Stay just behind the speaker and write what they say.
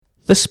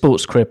The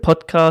Sports Career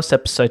Podcast,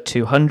 episode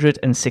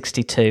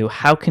 262,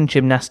 How Can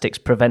Gymnastics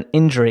Prevent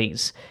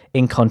Injuries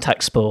in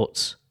Contact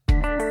Sports?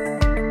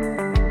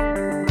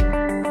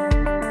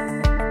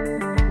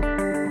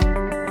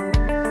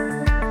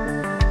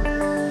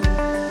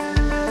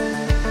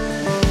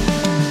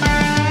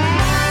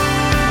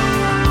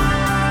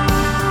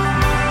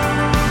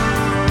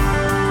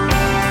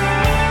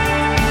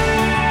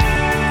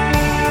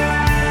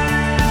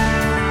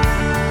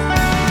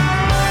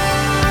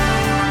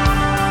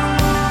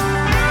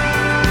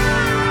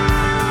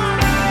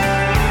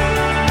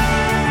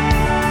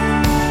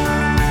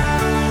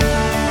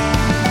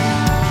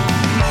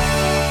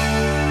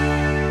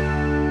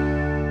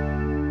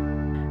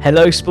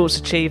 Hello, Sports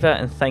Achiever,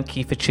 and thank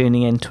you for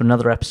tuning in to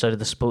another episode of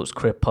the Sports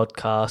Career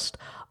Podcast.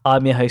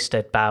 I'm your host,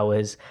 Ed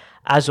Bowers.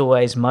 As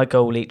always, my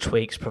goal each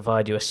week is to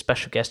provide you a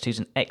special guest who's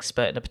an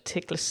expert in a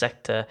particular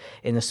sector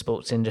in the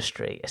sports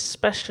industry,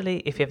 especially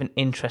if you have an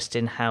interest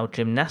in how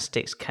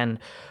gymnastics can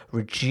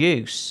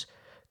reduce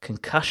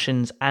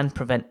concussions and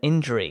prevent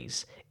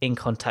injuries in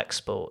contact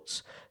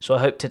sports. So I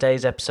hope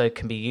today's episode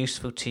can be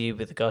useful to you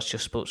with regards to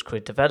your sports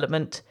career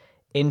development,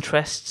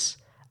 interests,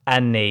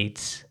 and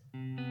needs.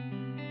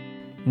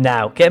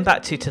 Now, getting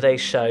back to today's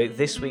show,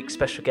 this week's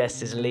special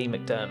guest is Lee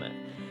McDermott.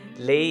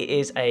 Lee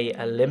is an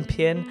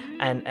Olympian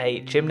and a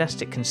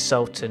gymnastic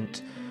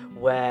consultant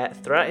where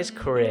throughout his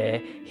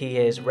career he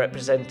has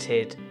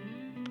represented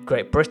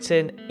Great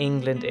Britain,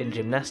 England in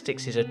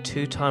gymnastics. He's a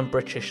two-time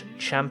British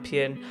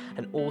champion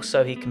and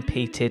also he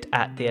competed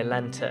at the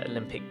Atlanta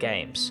Olympic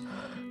Games.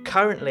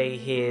 Currently,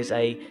 he is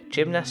a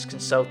gymnast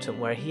consultant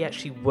where he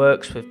actually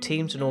works with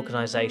teams and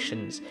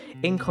organisations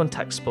in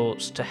contact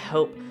sports to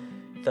help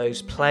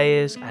those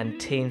players and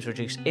teams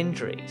reduce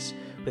injuries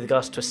with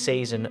regards to a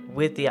season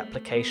with the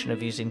application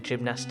of using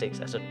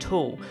gymnastics as a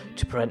tool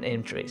to prevent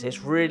injuries.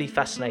 It's really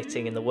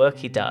fascinating in the work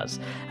he does,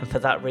 and for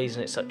that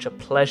reason it's such a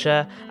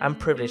pleasure and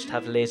privilege to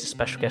have Lee as a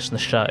special guest on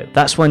the show.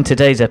 That's why in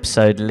today's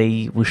episode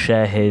Lee will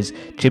share his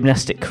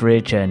gymnastic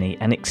career journey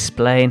and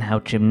explain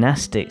how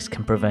gymnastics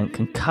can prevent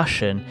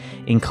concussion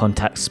in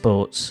contact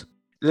sports.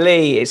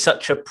 Lee, it's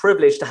such a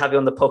privilege to have you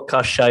on the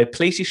podcast show.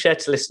 Please you share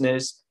to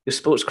listeners your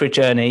sports career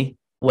journey.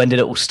 When did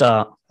it all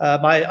start?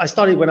 I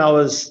started when I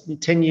was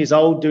 10 years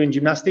old doing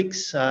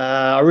gymnastics.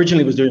 I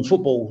originally was doing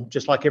football,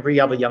 just like every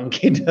other young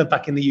kid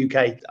back in the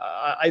UK.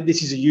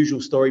 This is a usual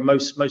story.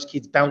 Most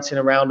kids bouncing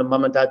around and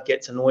mum and dad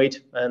gets annoyed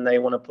and they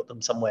want to put them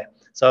somewhere.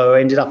 So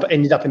I ended up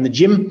in the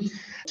gym.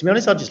 To be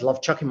honest, I just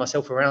love chucking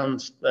myself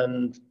around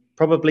and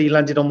probably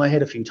landed on my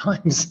head a few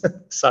times.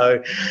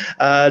 So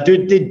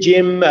did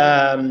gym,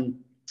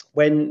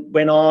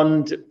 went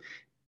on,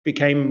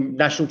 became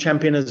national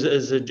champion as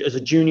a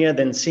junior,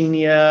 then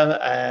senior,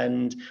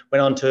 and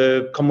went on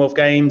to Commonwealth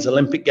Games,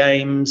 Olympic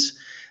Games,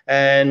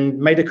 and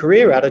made a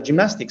career out of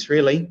gymnastics,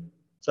 really.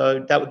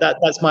 So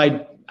that's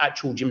my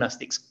actual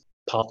gymnastics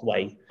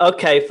pathway.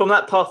 Okay, from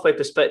that pathway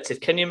perspective,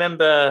 can you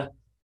remember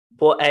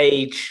what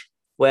age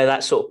where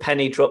that sort of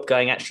penny dropped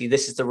going, actually,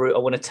 this is the route I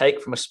want to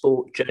take from a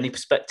sport journey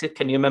perspective?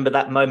 Can you remember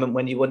that moment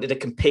when you wanted to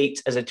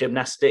compete as a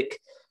gymnastic,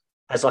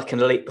 as like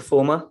an elite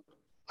performer?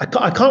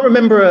 I can't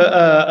remember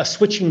a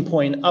switching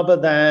point other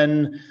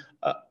than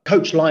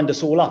coach lined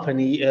us all up in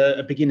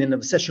the beginning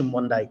of a session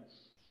one day.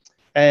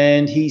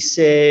 And he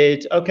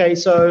said, okay,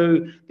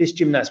 so this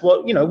gymnast,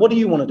 what do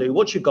you want to do?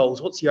 What's your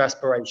goals? What's your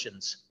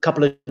aspirations? A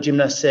couple of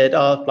gymnasts said,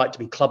 I'd like to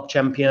be club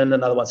champion.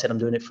 Another one said, I'm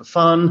doing it for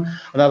fun.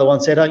 Another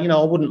one said, I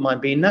wouldn't mind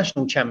being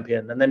national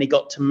champion. And then he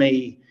got to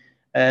me.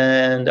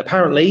 And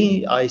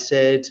apparently I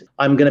said,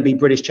 I'm going to be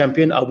British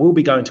champion. I will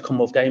be going to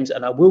Commonwealth Games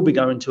and I will be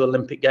going to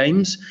Olympic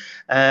Games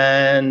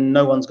and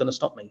no one's going to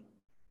stop me.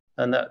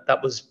 And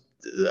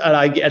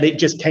and it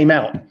just came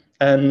out.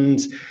 And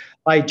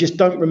I just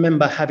don't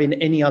remember having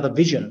any other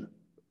vision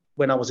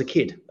when I was a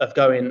kid of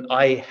going,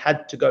 I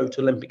had to go to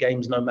Olympic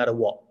Games no matter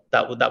what.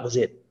 That was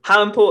it.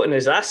 How important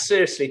is that? That's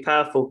seriously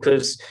powerful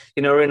because,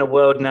 we're in a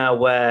world now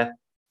where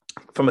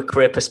from a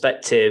career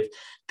perspective,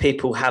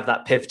 people have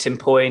that pivoting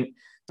point.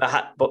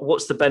 But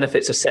what's the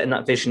benefits of setting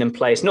that vision in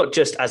place, not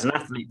just as an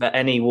athlete, but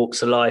any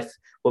walks of life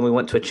when we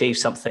want to achieve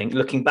something?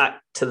 Looking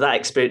back to that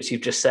experience you've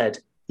just said.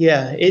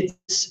 Yeah,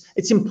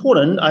 it's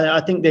important.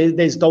 I think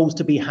there's goals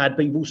to be had,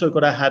 but you've also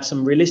got to have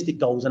some realistic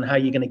goals on how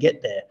you're going to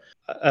get there.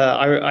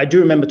 I do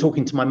remember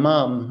talking to my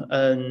mum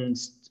and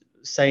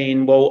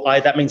saying, well,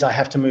 that means I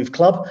have to move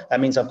club. That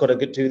means I've got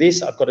to do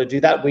this. I've got to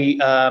do that.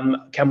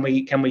 Can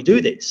we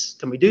do this?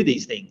 Can we do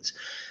these things?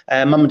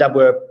 Mum and dad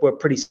were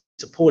pretty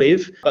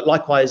supportive, but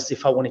likewise,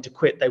 if I wanted to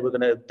quit, they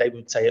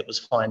would say it was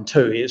fine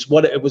too.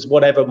 It was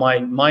whatever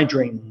my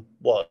dream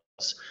was,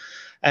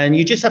 and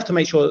you just have to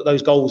make sure that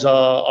those goals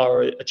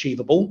are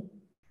achievable.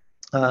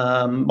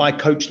 My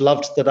coach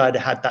loved that I'd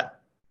had that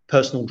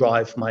personal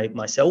drive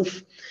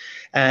myself,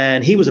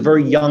 and he was a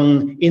very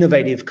young,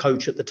 innovative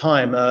coach at the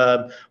time,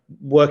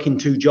 working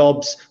 2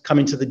 jobs,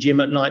 coming to the gym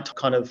at night,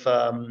 kind of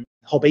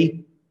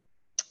hobby,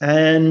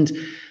 and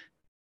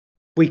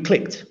we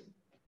clicked.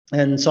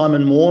 And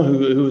Simon Moore,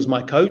 who was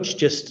my coach,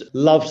 just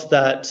loved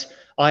that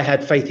I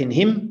had faith in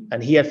him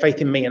and he had faith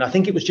in me. And I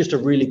think it was just a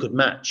really good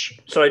match.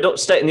 Sorry, not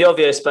stating the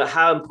obvious, but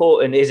how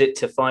important is it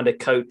to find a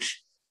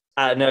coach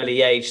at an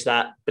early age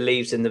that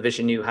believes in the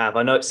vision you have?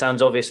 I know it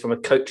sounds obvious from a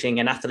coaching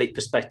and athlete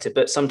perspective,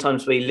 but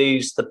sometimes we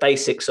lose the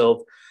basics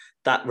of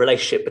that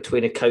relationship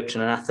between a coach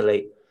and an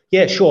athlete.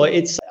 Yeah, sure.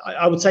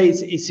 I would say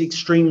it's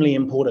extremely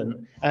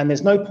important. And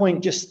there's no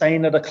point just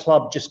staying at a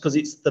club just because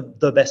it's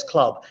the best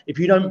club. If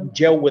you don't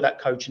gel with that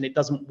coach and it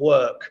doesn't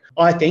work,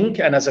 I think,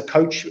 and as a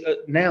coach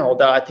now,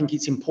 that I think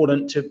it's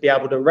important to be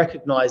able to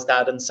recognize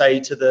that and say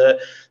to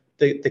the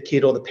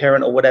kid or the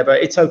parent or whatever,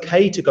 it's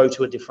okay to go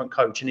to a different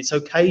coach and it's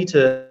okay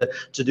to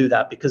do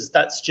that, because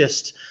that's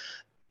just,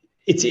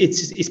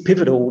 it's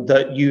pivotal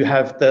that you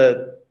have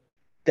the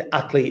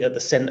athlete at the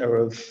center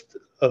of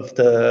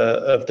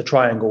the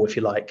triangle, if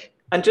you like.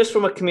 And just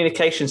from a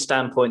communication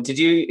standpoint, did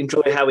you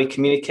enjoy how he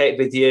communicated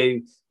with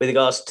you with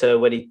regards to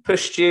when he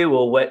pushed you,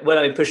 or when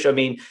I mean pushed you, I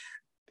mean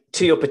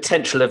to your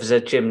potential as a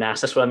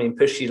gymnast? That's what I mean,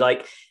 push you.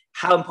 Like,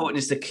 how important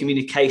is the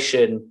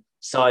communication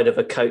side of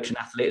a coach and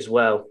athlete as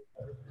well?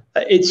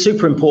 It's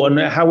super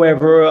important.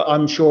 However,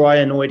 I'm sure I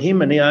annoyed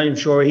him and I'm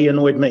sure he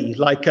annoyed me.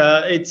 Like,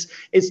 it's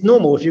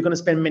normal. If you're going to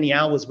spend many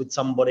hours with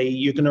somebody,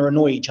 you're going to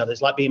annoy each other.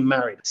 It's like being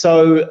married.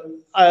 So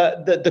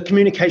the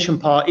communication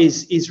part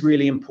is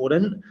really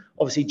important.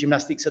 Obviously,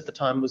 gymnastics at the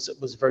time was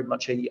very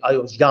much I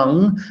was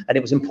young, and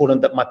it was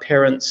important that my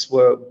parents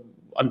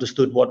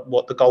understood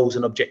what the goals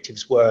and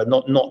objectives were,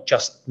 not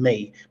just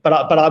me. But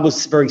I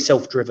was very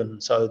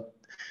self-driven. So.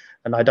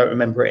 And I don't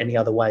remember it any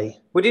other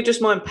way. Would you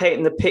just mind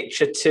painting the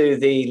picture to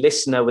the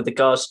listener with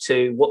regards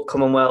to what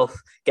Commonwealth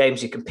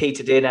Games you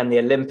competed in and the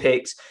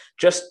Olympics,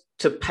 just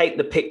to paint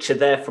the picture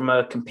there from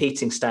a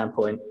competing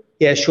standpoint?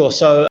 Yeah, sure.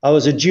 So I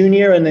was a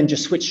junior and then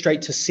just switched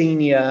straight to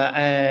senior.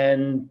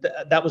 And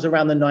that was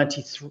around the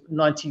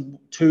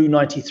 92,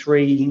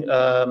 93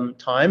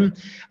 time.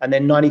 And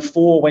then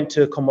 94 went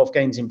to Commonwealth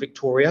Games in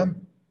Victoria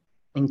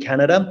in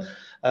Canada.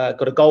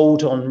 Got a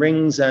gold on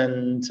rings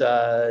and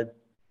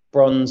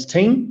bronze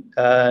team,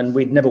 and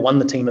we'd never won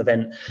the team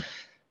event.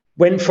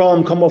 Went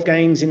from Commonwealth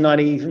Games in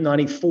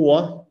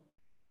 94,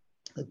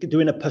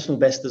 doing a personal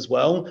best as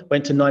well.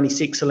 Went to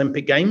 96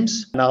 Olympic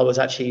Games, and I was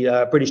actually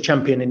a British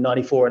champion in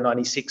 94 and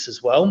 96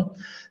 as well.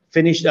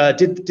 Finished,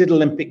 did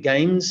Olympic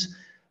Games.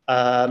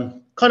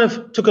 Kind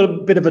of took a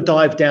bit of a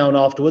dive down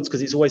afterwards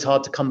because it's always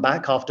hard to come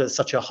back after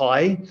such a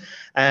high,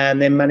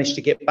 and then managed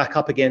to get back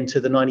up again to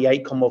the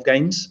 98 Commonwealth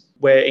Games,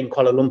 where in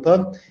Kuala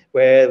Lumpur,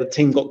 where the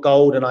team got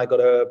gold and I got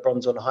a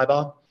bronze on a high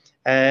bar,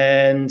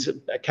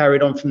 and I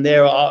carried on from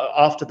there.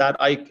 After that,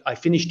 I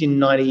finished in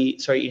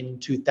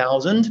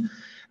 2000,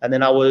 and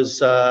then I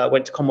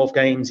went to Commonwealth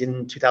Games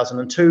in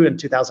 2002 and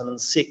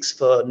 2006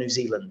 for New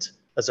Zealand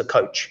as a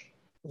coach.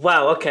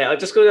 Wow, okay. I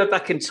just got to go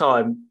back in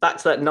time, back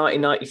to that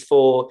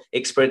 1994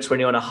 experience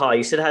when you're on a high.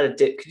 You said I had a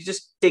dip. Could you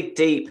just dig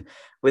deep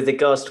with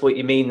regards to what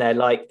you mean there?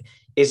 Like,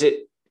 is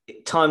it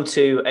time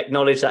to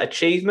acknowledge that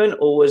achievement,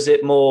 or was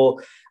it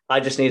more, I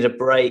just need a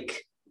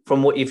break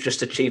from what you've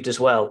just achieved as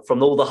well,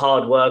 from all the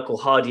hard work or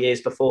hard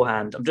years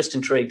beforehand? I'm just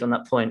intrigued on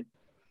that point.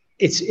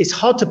 It's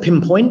hard to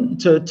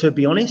pinpoint, to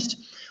be honest.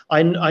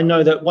 I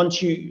know that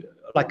once you,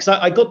 like, so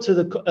I got to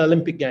the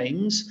Olympic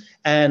Games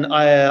and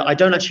I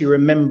don't actually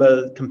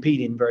remember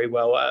competing very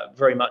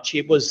much.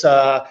 It was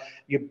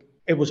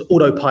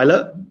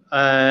autopilot,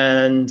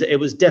 and it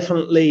was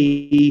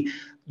definitely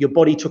your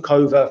body took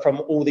over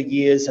from all the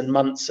years and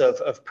months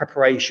of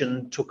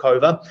preparation took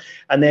over.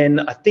 And then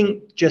I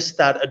think just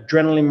that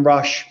adrenaline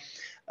rush,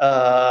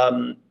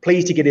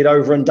 pleased to get it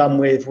over and done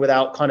with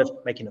without kind of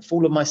making a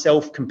fool of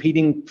myself,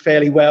 competing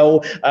fairly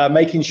well,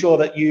 making sure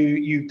that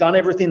you've done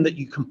everything that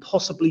you can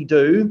possibly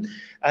do,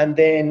 and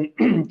then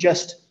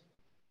just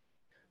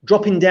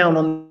dropping down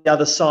on the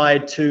other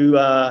side to,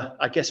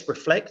 I guess,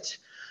 reflect,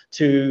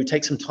 to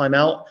take some time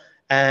out,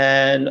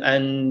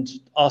 and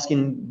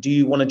asking, do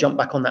you want to jump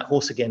back on that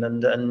horse again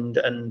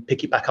and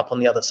pick it back up on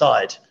the other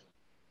side?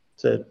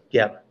 So,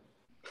 yeah.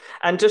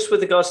 And just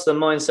with regards to the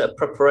mindset of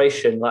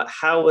preparation, like,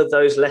 how are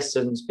those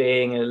lessons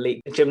being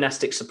elite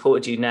gymnastics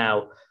supported you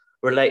now,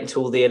 relating to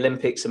all the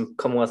Olympics and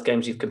Commonwealth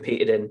Games you've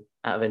competed in,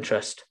 out of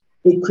interest?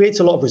 It creates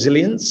a lot of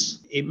resilience.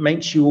 It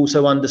makes you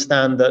also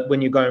understand that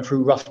when you're going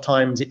through rough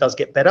times, it does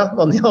get better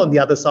on the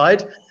other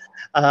side.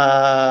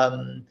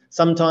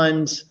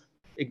 Sometimes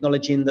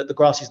acknowledging that the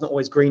grass is not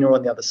always greener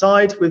on the other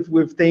side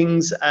with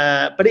things,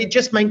 but it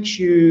just makes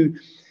you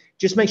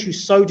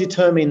so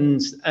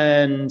determined,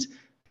 and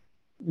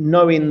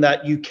knowing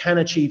that you can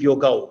achieve your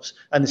goals.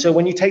 And so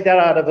when you take that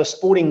out of a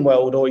sporting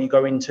world or you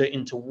go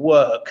into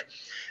work,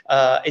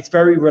 it's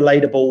very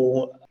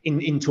relatable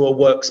into a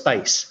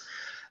workspace.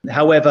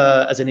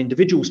 However, as an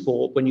individual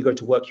sport, when you go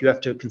to work, you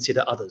have to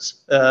consider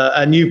others,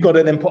 and you've got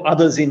to then put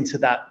others into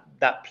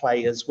that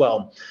play as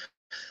well.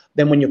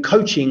 Then when you're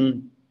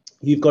coaching,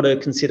 you've got to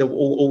consider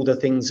all the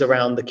things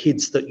around the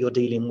kids that you're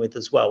dealing with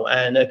as well.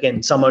 And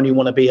again, some only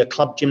want to be a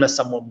club gymnast,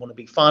 some want to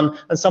be fun,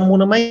 and some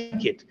want to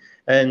make it.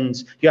 And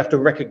you have to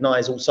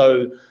recognize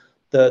also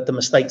the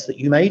mistakes that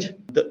you made,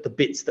 the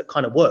bits that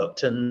kind of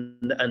worked,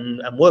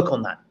 and work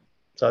on that.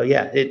 So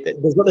yeah,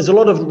 there's a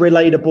lot of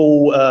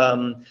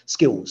relatable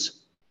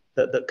skills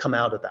that come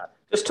out of that.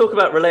 Just talk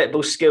about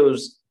relatable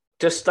skills,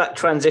 just that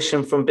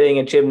transition from being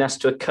a gymnast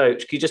to a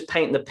coach. Could you just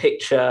paint the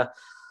picture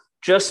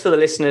just for the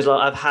listeners?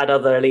 Like, I've had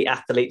other elite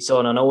athletes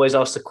on and I always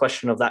ask the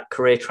question of that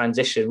career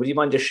transition. Would you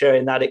mind just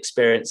sharing that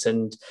experience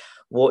and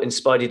what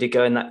inspired you to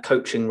go in that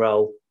coaching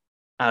role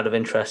out of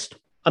interest?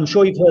 I'm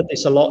sure you've heard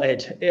this a lot,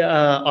 Ed.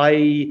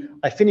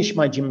 I finished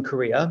my gym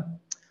career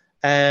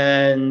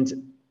and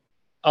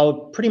I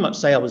would pretty much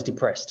say I was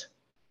depressed.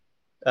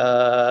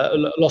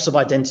 Loss of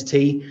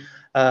identity,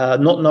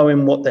 not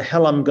knowing what the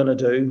hell I'm going to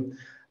do,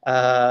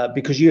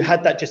 because you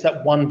had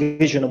that one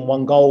vision and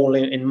one goal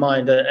in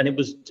mind, and it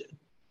was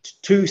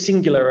too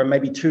singular and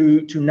maybe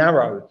too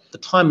narrow. The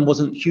time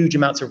wasn't huge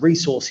amounts of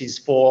resources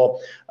for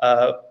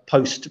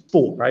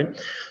post-sport, right?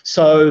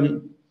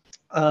 So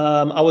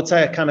I would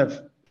say I kind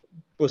of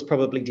was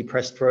probably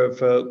depressed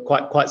for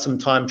quite some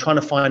time, trying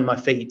to find my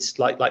feet,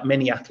 like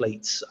many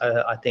athletes,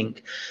 I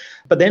think.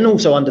 But then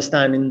also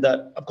understanding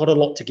that I've got a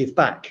lot to give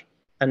back,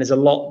 and there's a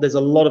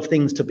lot of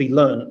things to be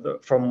learned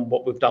from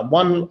what we've done.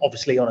 One,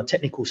 obviously, on a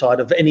technical side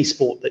of any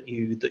sport that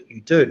you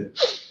do,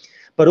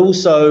 but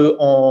also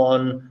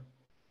on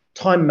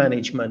time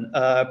management,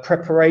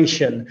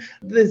 preparation.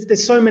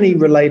 There's so many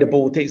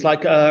relatable things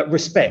like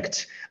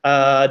respect,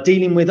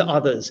 dealing with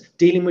others,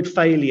 dealing with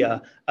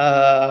failure.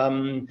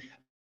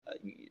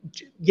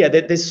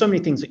 There's so many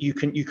things that you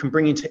can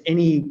bring into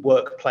any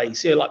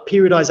workplace. Like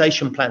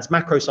periodization plans,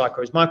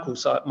 macrocycles,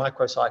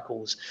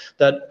 microcycles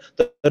that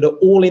are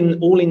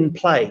all in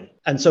play.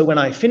 And so when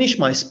I finished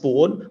my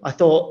sport, I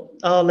thought,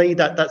 oh, Lee,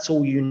 that's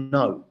all you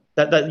know.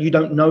 That you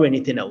don't know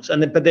anything else.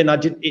 But then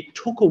it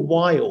took a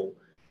while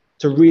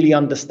to really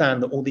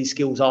understand that all these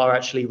skills are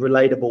actually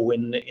relatable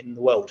in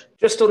the world.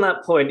 Just on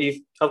that point,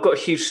 I've got a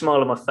huge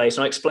smile on my face,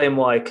 and I'll explain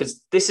why.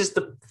 Because this is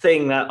the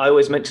thing that I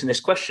always mention. This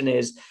question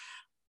is,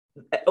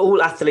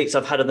 all athletes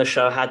I've had on the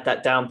show had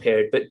that down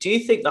period. But do you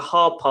think the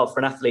hard part for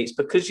an athlete is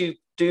because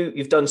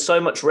you've done so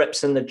much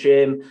reps in the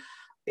gym,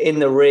 in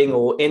the ring,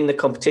 or in the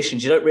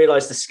competitions, you don't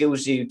realize the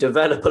skills you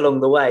develop along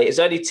the way? It's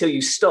only till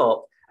you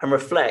stop and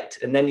reflect,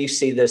 and then you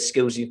see the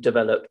skills you've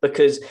developed.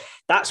 Because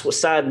that's what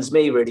saddens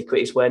me really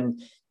quick, is when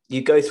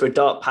you go through a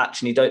dark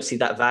patch and you don't see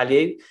that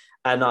value.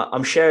 And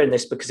I'm sharing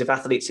this because if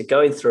athletes are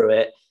going through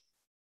it,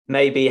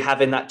 maybe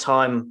having that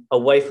time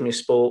away from your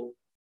sport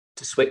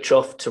to switch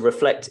off, to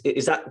reflect.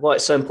 Is that why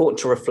it's so important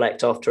to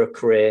reflect after a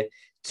career,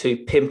 to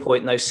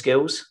pinpoint those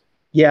skills?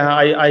 Yeah,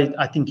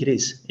 I think it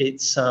is.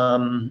 It's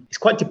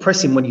quite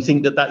depressing when you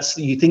think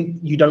you think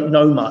you don't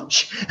know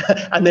much,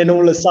 and then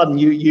all of a sudden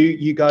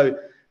you go,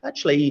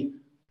 actually,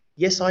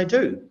 yes, I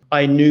do.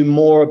 I knew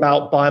more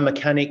about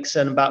biomechanics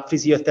and about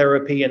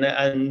physiotherapy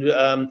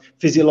and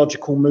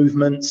physiological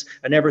movements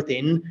and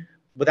everything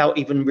without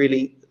even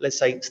really, let's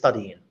say,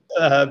 studying,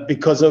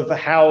 because of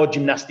how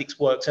gymnastics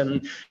works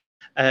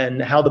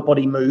and how the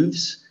body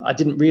moves. I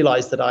didn't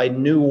realize that I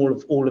knew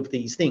all of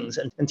these things,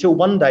 and until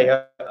one day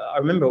I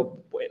remember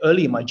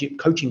early in my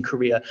coaching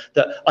career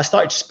that I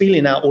started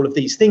spilling out all of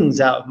these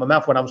things out of my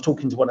mouth when I was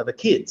talking to one of the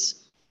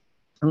kids,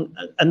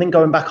 and then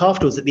going back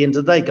afterwards at the end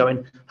of the day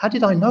going, how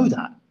did I know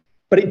that?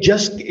 But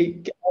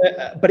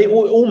it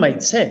all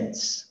made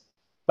sense,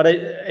 but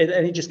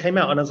it just came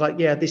out, and I was like,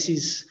 yeah, this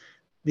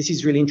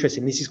is really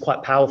interesting. This is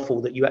quite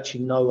powerful that you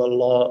actually know a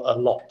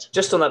lot.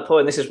 Just on that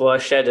point, this is why I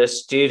share to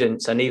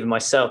students and even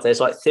myself, there's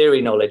like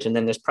theory knowledge and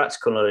then there's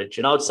practical knowledge.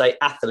 And I would say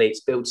athletes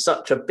build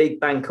such a big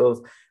bank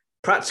of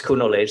practical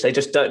knowledge. They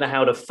just don't know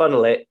how to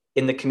funnel it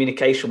in the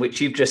communication,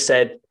 which you've just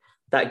said,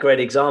 that great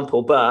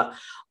example. But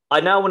I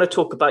now want to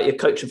talk about your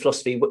coaching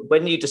philosophy.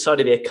 When you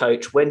decided to be a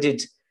coach, when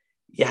did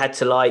you had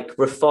to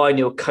refine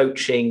your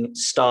coaching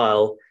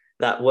style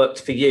that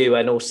worked for you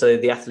and also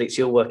the athletes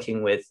you're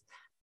working with?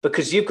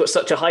 Because you've got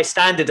such a high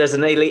standard as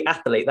an elite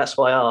athlete. That's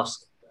why I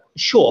ask.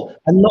 Sure.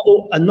 And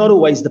not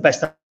always the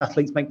best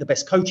athletes make the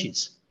best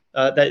coaches.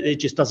 It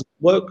just doesn't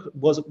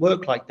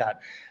work like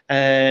that.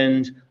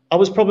 And I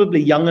was probably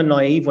young and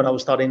naive when I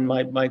was starting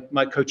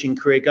my coaching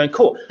career, going,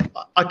 cool,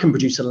 I can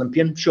produce an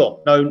Olympian.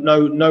 Sure.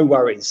 No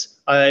worries.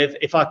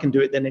 If I can do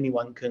it, then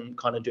anyone can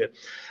kind of do it.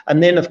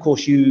 And then, of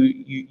course,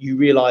 you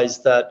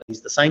realize that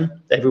it's the same.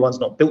 Everyone's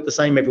not built the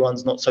same.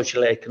 Everyone's not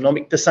socially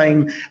economic the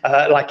same.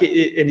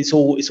 And it's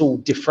all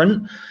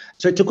different.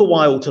 So it took a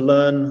while to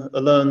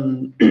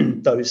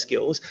learn those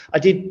skills. I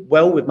did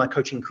well with my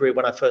coaching career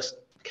when I first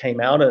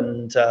came out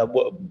and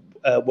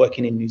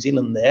working in New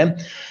Zealand there.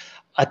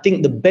 I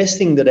think the best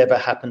thing that ever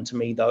happened to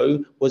me,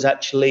 though, was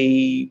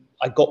actually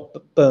I got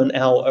burnt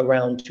out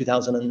around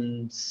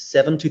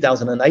 2007,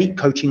 2008,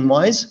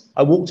 coaching-wise.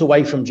 I walked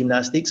away from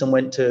gymnastics and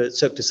went to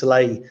Cirque du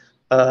Soleil,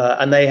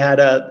 and they had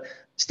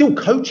still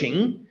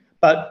coaching,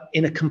 but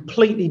in a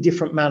completely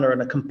different manner, in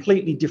a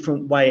completely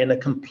different way, in a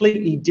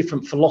completely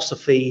different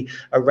philosophy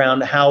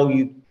around how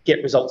you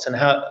get results and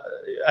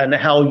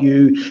how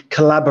you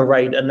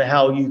collaborate and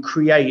how you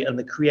create, and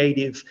the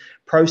creative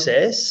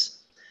process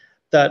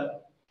that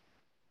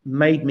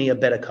made me a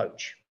better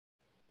coach,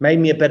 made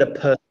me a better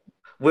person.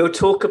 We'll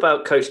talk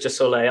about Coach de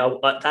Soleil.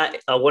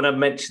 I want to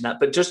mention that.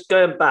 But just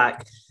going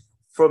back,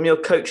 from your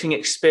coaching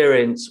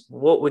experience,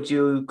 what would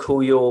you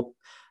call your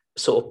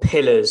sort of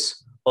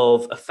pillars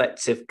of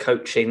effective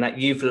coaching that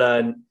you've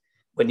learned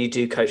when you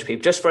do coach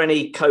people? Just for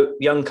any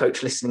young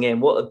coach listening in,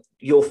 what are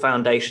your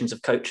foundations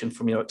of coaching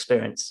from your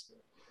experience?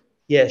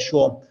 Yeah,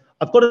 sure.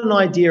 I've got an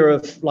idea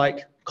of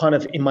like kind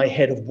of in my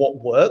head of what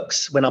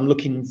works when I'm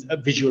looking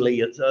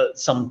visually at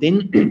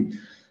something.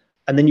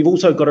 And then you've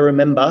also got to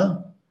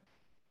remember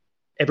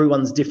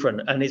everyone's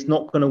different, and it's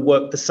not going to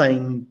work the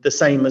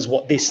same as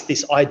what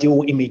this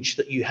ideal image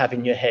that you have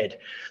in your head.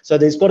 So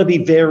there's got to be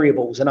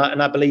variables, and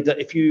I believe that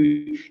if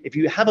you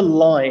have a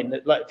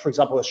line, like for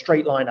example a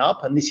straight line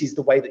up, and this is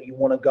the way that you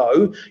want to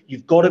go,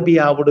 you've got to be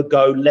able to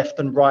go left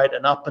and right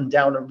and up and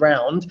down and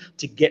round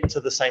to get to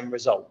the same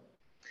result.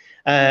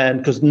 And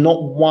because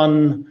not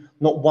one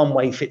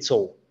way fits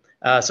all.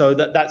 So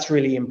that's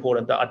really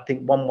important. That I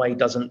think one way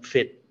doesn't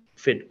fit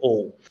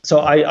all. So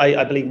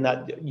I believe in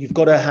that. You've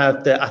got to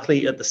have the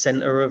athlete at the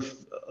center of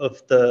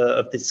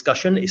the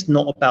discussion. It's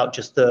not about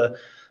just the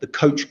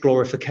coach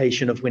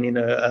glorification of winning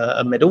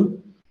a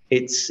medal.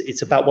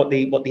 It's about what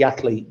the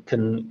athlete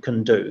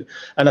can do.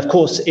 And of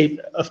course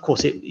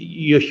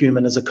you're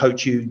human as a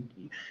coach. You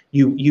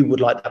would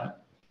like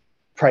that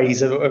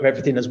praise of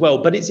everything as well.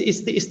 But it's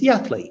the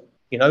athlete.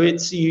 You know,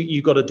 it's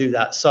you got to do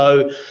that.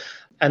 So,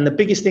 and the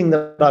biggest thing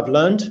that I've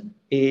learned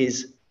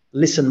is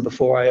listen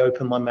before I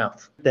open my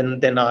mouth.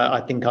 Then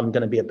I think I'm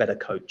going to be a better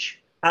coach.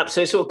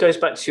 Absolutely. It sort of goes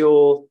back to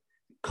your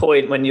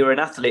point when you were an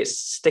athlete,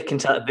 sticking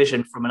to that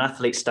vision from an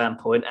athlete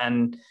standpoint,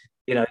 and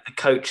you know the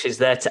coach is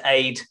there to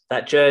aid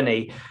that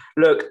journey.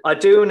 Look, I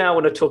do now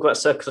want to talk about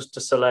Cirque du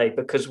Soleil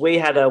because we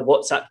had a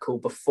WhatsApp call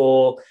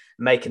before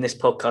making this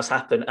podcast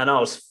happen, and I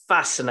was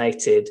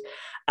fascinated.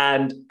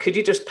 And could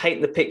you just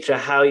paint the picture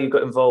how you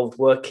got involved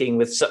working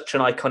with such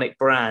an iconic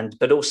brand,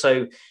 but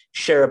also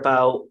share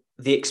about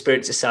the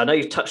experience itself? I know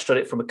you touched on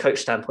it from a coach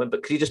standpoint,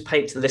 but could you just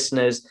paint to the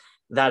listeners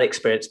that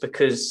experience?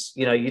 Because,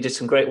 you know, you did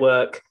some great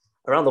work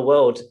around the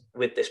world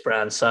with this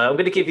brand. So I'm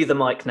going to give you the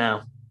mic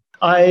now.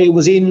 I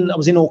was in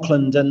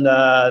Auckland, and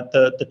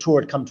the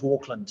tour had come to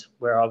Auckland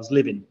where I was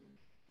living.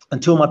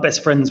 And two of my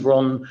best friends were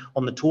on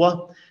the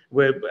tour,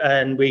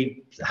 and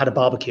we had a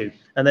barbecue.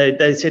 And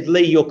they said,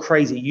 "Lee, you're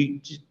crazy. You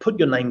just put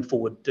your name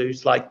forward,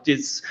 dude. Like,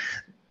 just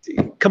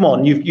come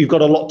on. You've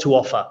got a lot to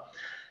offer."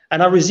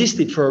 And I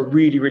resisted for a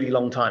really, really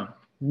long time,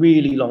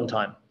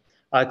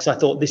 because I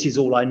thought this is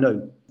all I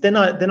knew. Then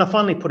I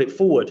finally put it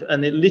forward,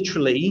 and it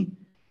literally,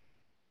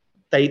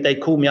 they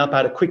called me up, I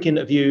had a quick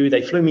interview.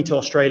 They flew me to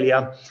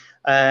Australia,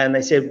 and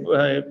they said,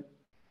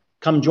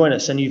 come join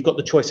us, and you've got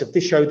the choice of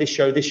this show.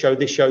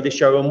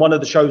 And one of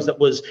the shows that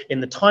was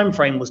in the time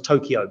frame was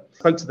Tokyo.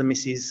 Spoke to the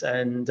missus,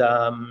 and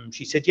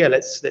she said, yeah,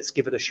 let's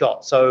give it a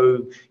shot.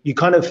 So you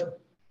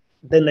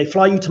then they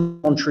fly you to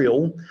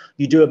Montreal.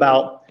 You do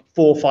about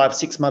 4, 5,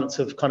 6 months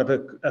of kind of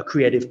a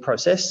creative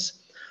process.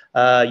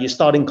 You're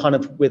starting kind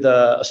of with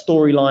a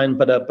storyline,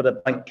 but a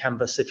blank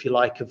canvas, if you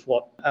like, of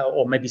what,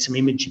 or maybe some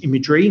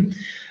imagery.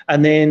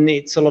 And then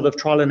it's a lot of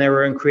trial and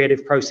error and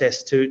creative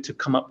process to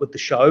come up with the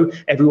show.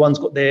 Everyone's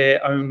got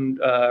their own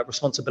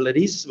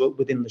responsibilities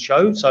within the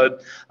show. So,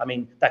 I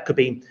mean, that could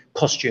be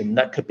costume,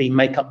 that could be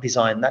makeup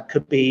design, that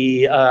could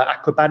be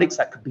acrobatics,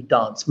 that could be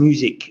dance,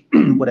 music,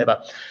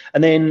 whatever.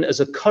 And then as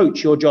a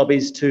coach, your job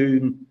is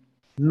to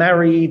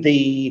marry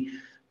the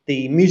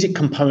music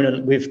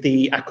component with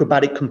the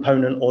acrobatic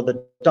component or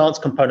the dance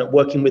component,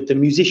 working with the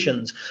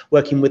musicians,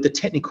 working with the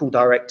technical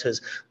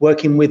directors,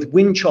 working with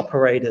winch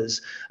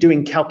operators,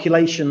 doing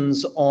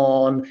calculations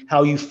on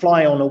how you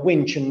fly on a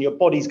winch and your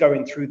body's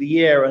going through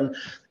the air. And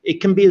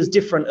it can be as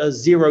different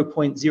as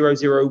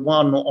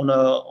 0.001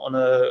 on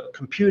a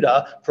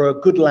computer for a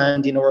good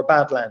landing or a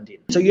bad landing.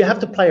 So you have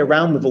to play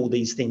around with all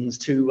these things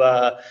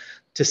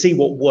to see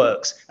what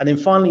works. And then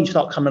finally you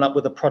start coming up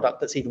with a product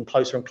that's even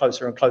closer and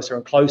closer and closer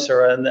and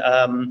closer. And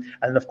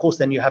of course,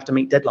 then you have to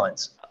meet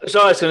deadlines.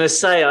 So I was going to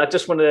say, I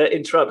just want to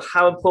interrupt.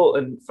 How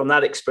important from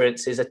that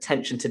experience is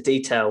attention to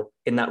detail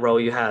in that role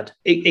you had?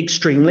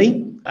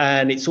 Extremely.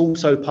 And it's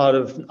also part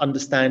of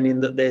understanding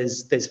that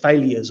there's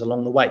failures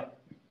along the way.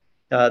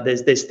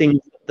 There's things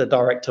the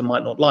director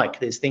might not like.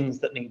 There's things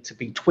that need to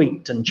be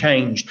tweaked and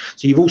changed.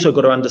 So you've also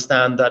got to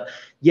understand that,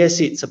 yes,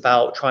 it's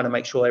about trying to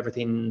make sure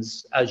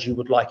everything's as you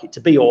would like it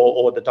to be,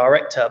 or the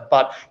director,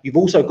 but you've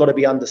also got to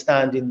be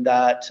understanding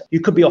that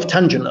you could be off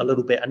tangent a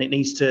little bit, and it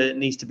needs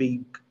to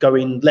be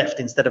going left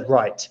instead of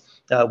right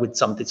with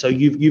something. So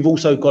you've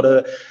also got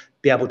to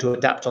be able to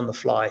adapt on the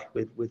fly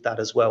with that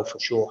as well, for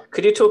sure.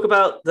 Could you talk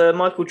about the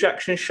Michael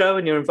Jackson show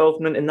and your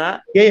involvement in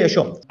that? Yeah,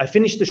 sure. I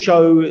finished the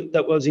show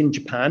that was in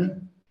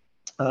Japan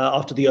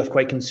after the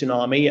earthquake and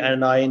tsunami,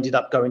 and I ended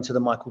up going to the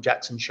Michael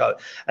Jackson show.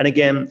 And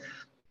again,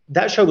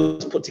 that show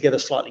was put together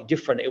slightly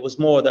different. It was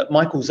more that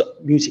Michael's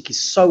music is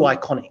so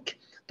iconic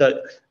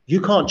that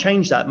you can't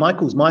change that.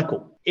 Michael's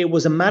Michael. It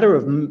was a matter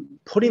of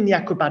putting the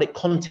acrobatic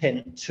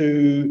content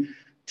to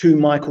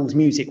Michael's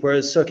music,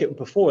 whereas Circuit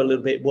before a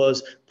little bit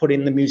was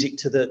putting the music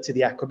to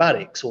the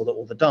acrobatics or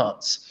the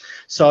dance.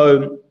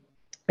 So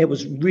It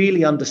was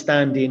really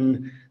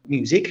understanding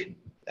music.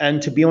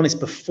 And to be honest,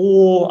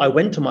 before I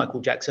went to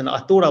Michael Jackson, I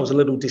thought I was a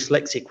little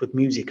dyslexic with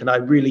music, and I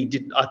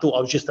thought I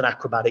was just an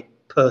acrobatic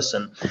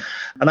person.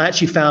 And I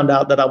actually found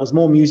out that I was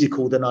more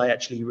musical than I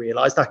actually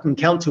realized. I can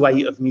count to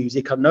 8 of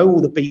music. I know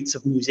all the beats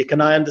of music,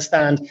 and I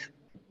understand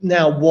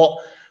now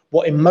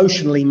what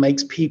emotionally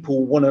makes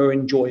people want to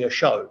enjoy a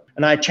show.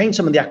 And I changed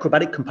some of the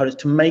acrobatic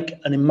components to make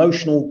an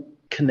emotional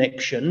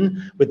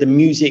connection with the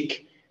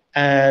music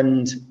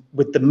and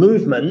with the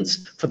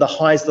movements for the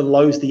highs, the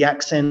lows, the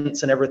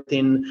accents and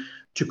everything,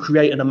 to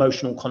create an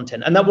emotional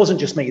content. And that wasn't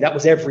just me, that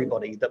was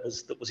everybody that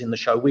was in the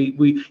show.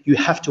 You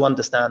have to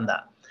understand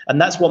that.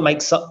 And that's what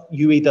makes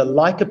you either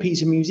like a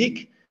piece of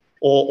music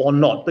or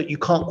not, but you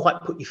can't quite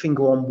put your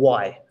finger on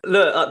why.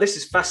 Look, this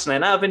is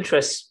fascinating. Out of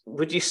interest,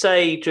 would you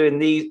say during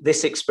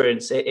this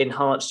experience, it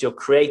enhanced your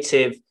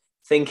creative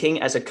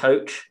thinking as a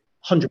coach?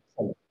 100%.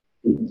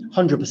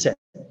 100%.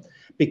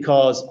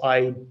 Because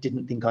I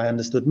didn't think I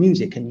understood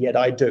music, and yet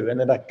I do. And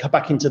then I come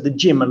back into the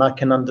gym and I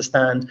can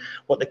understand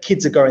what the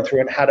kids are going through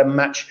and how to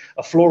match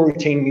a floor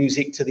routine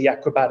music to the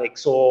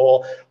acrobatics,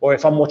 or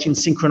if I'm watching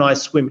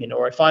synchronized swimming,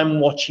 or if I'm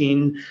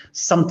watching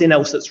something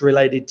else that's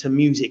related to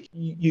music,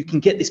 you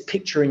can get this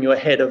picture in your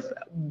head of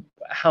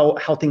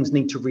how things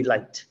need to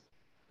relate.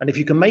 And if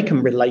you can make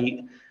them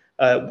relate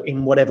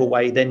in whatever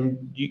way,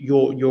 then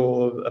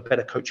you're a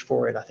better coach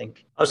for it, I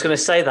think. I was going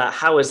to say that.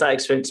 How has that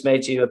experience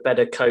made you a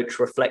better coach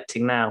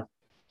reflecting now?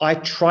 I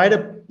try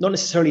to, not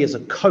necessarily as a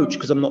coach,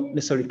 because I'm not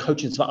necessarily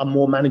coaching, so I'm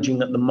more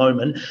managing at the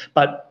moment,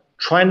 but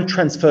trying to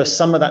transfer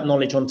some of that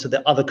knowledge onto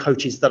the other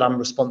coaches that I'm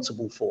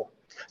responsible for.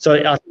 So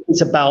I think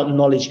it's about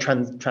knowledge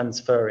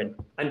transferring.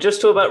 And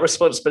just talk about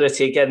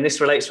responsibility again.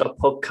 This relates to our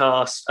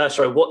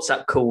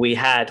WhatsApp call we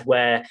had,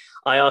 where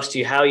I asked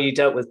you how you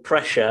dealt with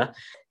pressure.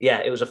 Yeah,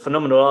 it was a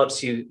phenomenal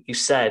answer you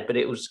said, but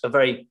it was a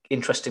very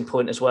interesting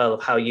point as well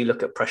of how you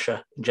look at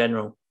pressure in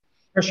general.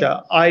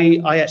 Pressure. I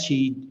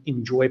actually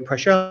enjoy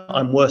pressure.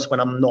 I'm worse when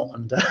I'm not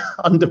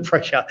under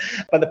pressure.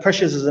 But the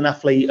pressures as an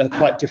athlete are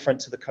quite different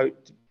to the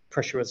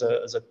pressure as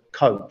a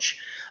coach.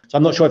 So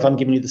I'm not sure if I'm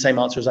giving you the same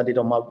answer as I did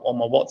on my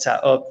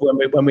WhatsApp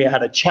when we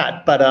had a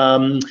chat. But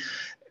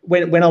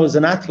when I was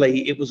an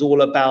athlete, it was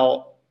all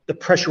about the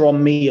pressure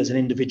on me as an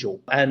individual.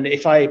 And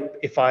if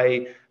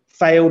I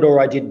failed or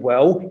I did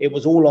well, it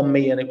was all on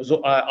me, and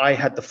I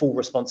had the full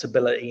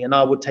responsibility, and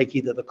I would take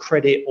either the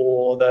credit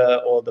or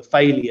the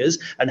failures,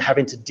 and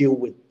having to deal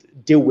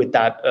with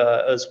that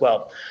as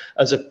well.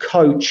 As a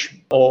coach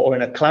or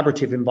in a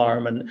collaborative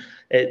environment,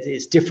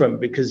 it's different,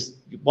 because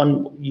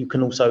one, you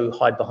can also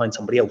hide behind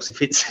somebody else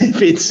if it's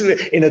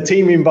in a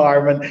team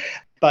environment.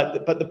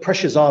 But the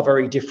pressures are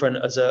very different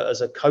as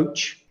a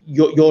coach.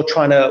 You're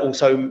trying to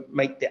also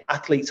make the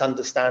athletes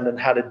understand and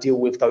how to deal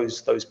with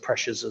those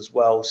pressures as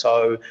well.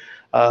 So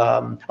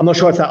I'm not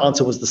sure if that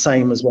answer was the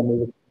same as when we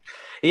were.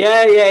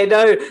 Yeah,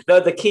 no.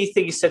 The key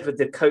thing you said with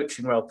the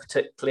coaching role,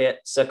 particularly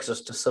at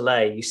Circus du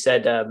Soleil, you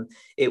said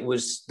it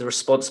was the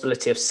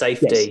responsibility of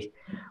safety,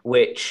 yes,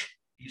 which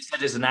you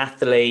said as an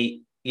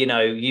athlete,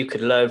 you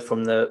could learn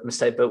from the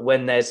mistake, but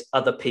when there's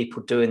other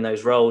people doing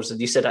those roles, and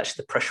you said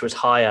actually the pressure was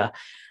higher.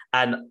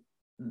 And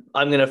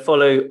I'm going to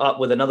follow up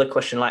with another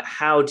question, like,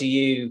 how do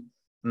you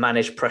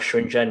manage pressure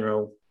in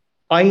general?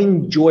 I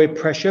enjoy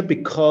pressure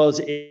because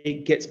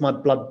it gets my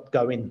blood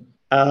going.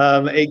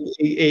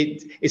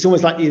 It's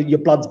almost like your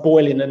blood's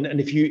boiling, and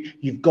if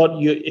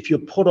you're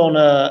put on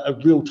a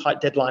real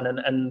tight deadline,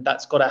 and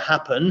that's got to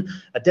happen,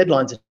 a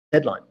deadline's a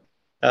deadline.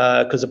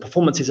 Because a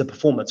performance is a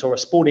performance, or a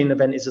sporting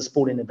event is a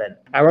sporting event.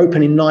 Our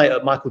opening night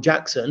at Michael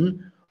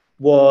Jackson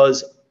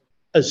was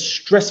as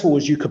stressful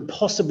as you could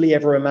possibly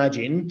ever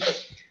imagine,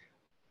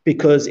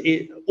 because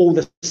all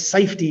the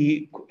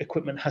safety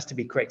equipment has to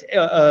be correct.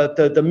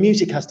 The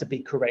music has to be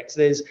correct.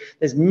 There's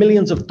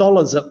millions of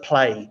dollars at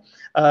play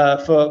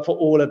for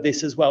all of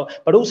this as well.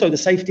 But also the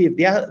safety of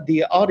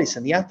the artists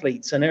and the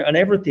athletes and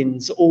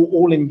everything's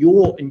all in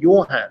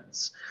your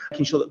hands.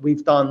 Making sure that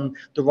we've done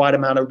the right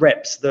amount of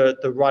reps,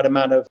 the right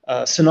amount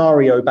of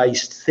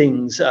scenario-based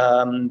things,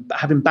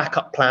 having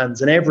backup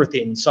plans and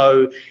everything.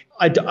 So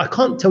I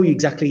can't tell you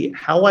exactly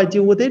how I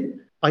deal with it.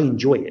 I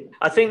enjoy it.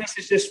 I think this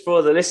is just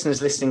for the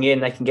listeners listening in.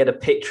 They can get a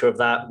picture of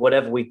that.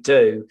 Whatever we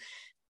do,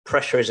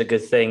 pressure is a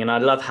good thing. And I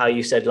love how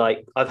you said,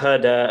 like, I've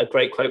heard a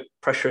great quote,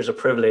 pressure is a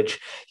privilege,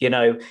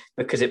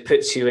 because it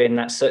puts you in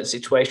that certain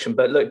situation.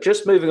 But look,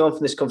 just moving on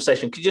from this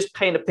conversation, could you just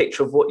paint a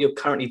picture of what you're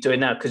currently doing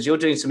now? Because you're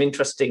doing some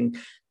interesting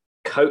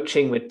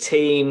coaching with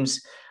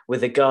teams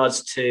with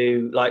regards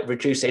to like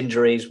reduce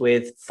injuries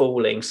with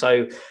falling.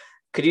 So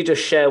could you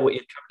just share what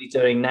you're currently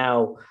doing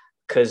now?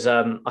 Because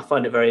I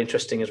find it very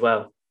interesting as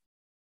well.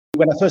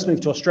 When I first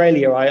moved to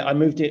Australia, I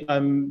moved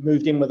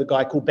in with a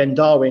guy called Ben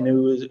Darwin,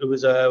 who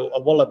was a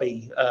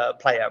Wallaby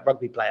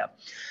rugby player,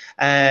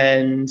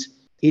 and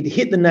he'd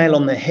hit the nail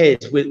on the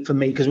head for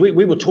me, because we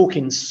were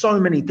talking so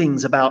many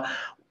things about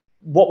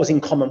what was in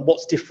common,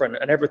 what's different,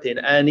 and everything.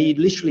 And he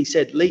literally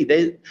said,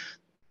 "Lee,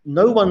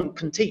 no one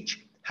can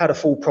teach how to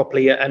fall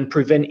properly and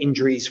prevent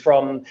injuries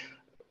from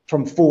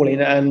from falling.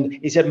 And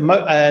he said,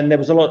 and there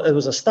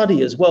was a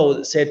study as well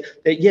that said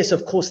that yes,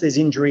 of course, there's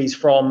injuries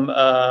from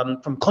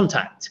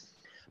contact,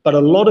 but a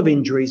lot of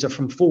injuries are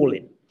from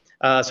falling.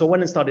 So I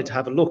went and started to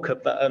have a look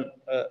at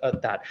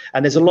that,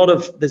 and there's a lot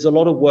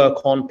of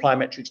work on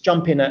plyometrics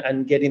jumping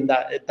and getting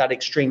that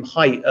extreme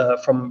height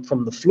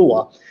from the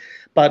floor,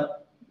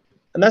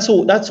 and that's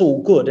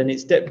all good, and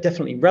it's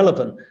definitely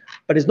relevant,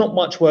 but there's not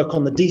much work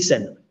on the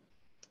descent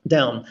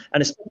down,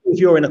 and especially if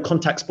you're in a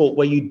contact sport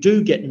where you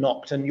do get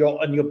knocked and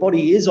your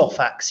body is off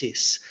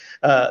axis.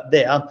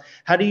 There,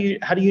 how do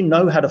you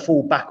know how to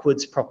fall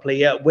backwards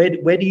properly?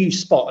 Where do you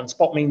spot? And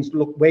spot means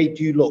look. Where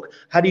do you look?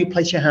 How do you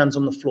place your hands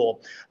on the floor?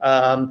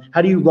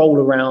 How do you roll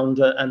around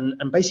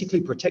and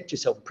basically protect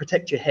yourself,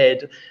 protect your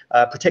head,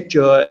 protect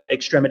your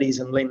extremities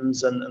and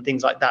limbs and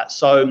things like that?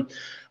 So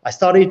I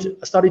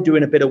started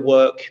doing a bit of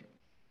work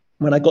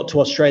when I got to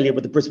Australia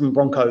with the Brisbane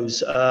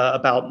Broncos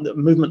about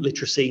movement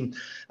literacy,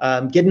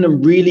 getting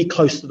them really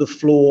close to the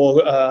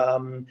floor,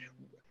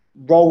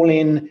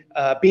 rolling,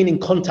 being in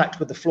contact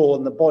with the floor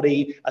and the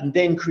body, and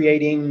then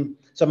creating.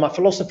 So my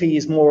philosophy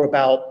is more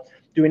about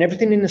doing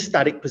everything in a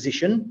static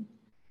position,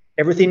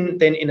 everything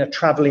then in a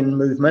traveling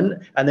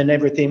movement, and then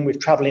everything with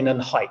traveling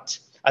and height,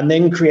 and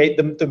then create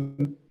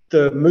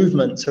the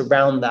movements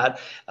around that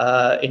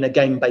in a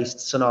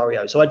game-based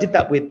scenario. So I did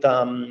that with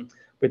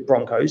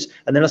Broncos,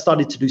 and then I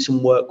started to do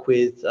some work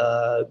with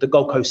the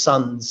Gold Coast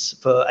Suns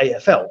for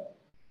AFL.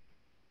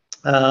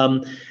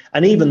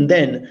 And even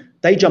then,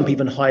 they jump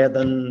even higher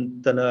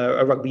than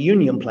a rugby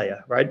union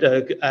player, right?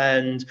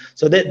 And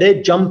so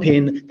they're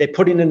jumping, they're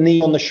putting a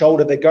knee on the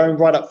shoulder, they're going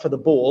right up for the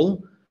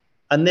ball,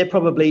 and they're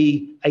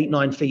probably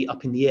 8-9 feet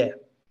up in the air,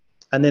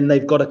 and then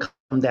they've got to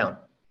come down.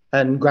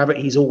 And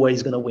gravity is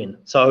always going to win.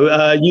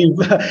 So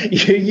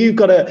you've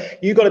got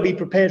to be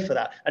prepared for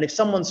that. And if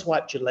someone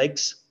swiped your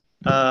legs,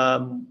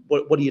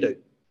 what do you do?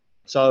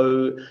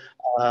 So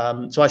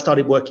I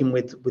started working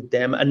with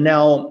them, and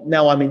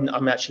now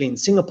I'm actually in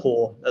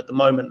Singapore at the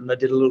moment, and I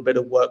did a little bit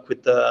of work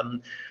with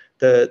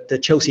the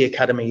Chelsea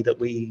Academy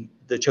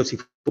the Chelsea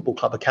Football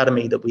Club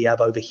Academy that we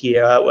have over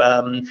here,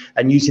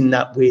 and using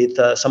that with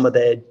some of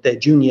their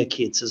junior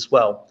kids as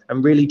well,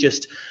 and really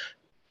just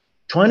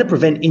trying to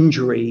prevent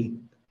injury,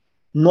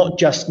 not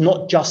just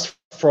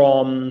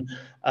from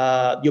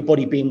your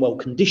body being well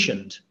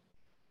conditioned,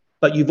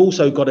 but you've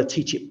also got to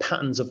teach it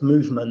patterns of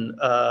movement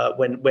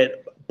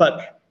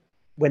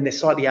when they're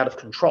slightly out of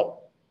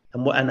control,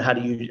 and how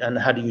do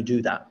you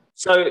do that?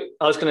 So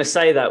I was going to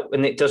say that,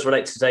 and it does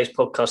relate to today's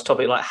podcast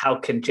topic, like how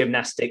can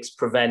gymnastics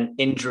prevent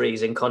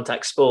injuries in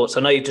contact sports?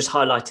 I know you just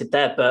highlighted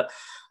there, but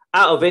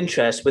out of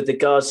interest, with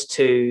regards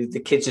to the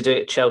kids who do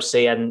it at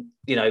Chelsea and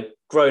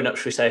grown-ups,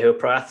 should we say, who are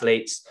pro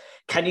athletes,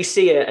 can you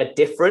see a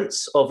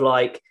difference of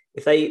like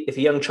if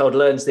a young child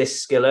learns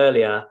this skill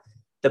earlier,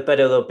 the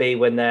better they'll be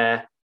when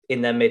they're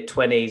in their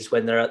mid-20s,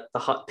 when they're at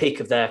the peak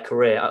of their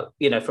career,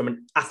 from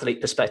an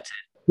athlete perspective?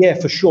 Yeah,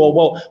 for sure.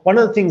 Well, one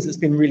of the things that's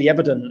been really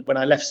evident when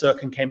I left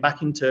Cirque and came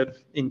back into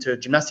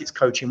gymnastics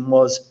coaching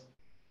was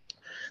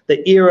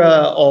the era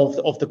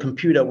of the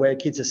computer, where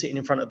kids are sitting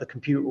in front of the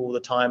computer all the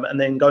time, and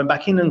then going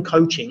back in and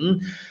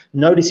coaching,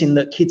 noticing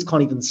that kids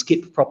can't even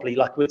skip properly,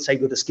 like we'd say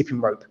with a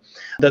skipping rope.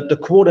 The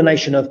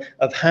coordination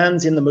of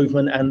hands in the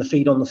movement and the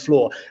feet on the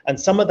floor, and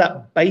some of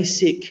that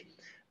basic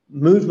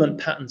movement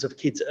patterns of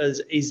kids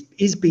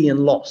is being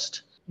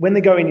lost when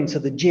they're going into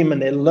the gym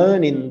and they're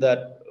learning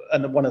that.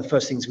 And one of the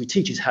first things we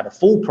teach is how to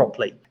fall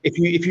properly. If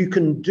you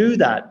can do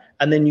that,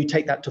 and then you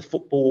take that to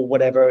football or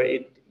whatever,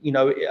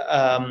 your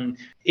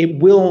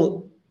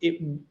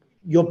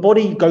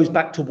body goes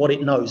back to what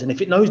it knows. And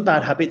if it knows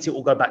bad habits, it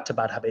will go back to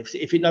bad habits.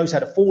 If it knows how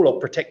to fall or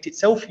protect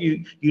itself,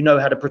 you know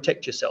how to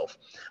protect yourself.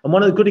 And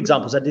one of the good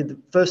examples, I did the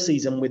first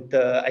season with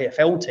the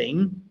AFL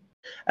team,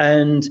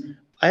 and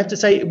I have to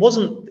say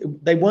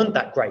they weren't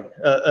that great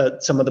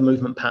at some of the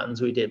movement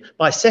patterns we did.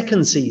 By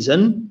second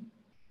season,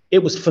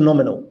 it was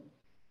phenomenal.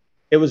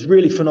 It was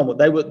really phenomenal.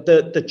 They were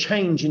the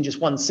change in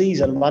just one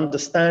season of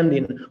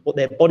understanding what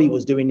their body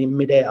was doing in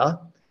midair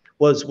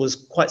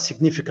was quite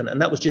significant,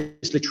 and that was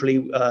just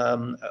literally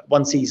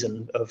one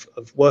season of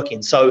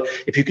working. So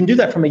if you can do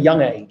that from a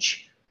young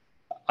age,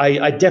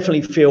 I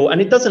definitely feel, and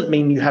it doesn't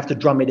mean you have to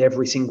drum it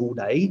every single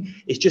day.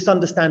 It's just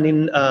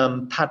understanding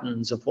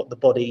patterns of what the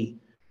body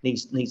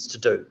needs to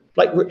do.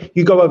 Like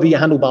you go over your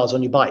handlebars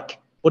on your bike.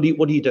 What do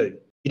you do?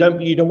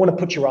 You don't want to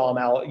put your arm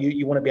out.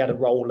 You want to be able to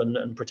roll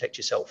and protect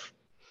yourself.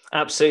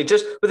 Absolutely.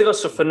 Just with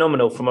regards to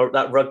phenomenal from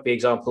that rugby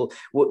example,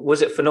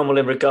 was it phenomenal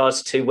in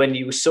regards to when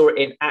you saw it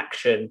in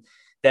action,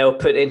 they were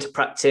put into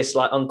practice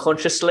like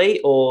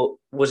unconsciously, or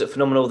was it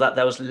phenomenal that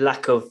there was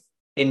lack of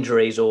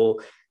injuries or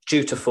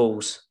due to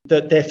falls?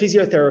 Their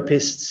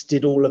physiotherapists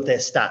did all of their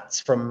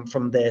stats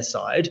from their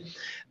side.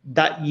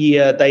 That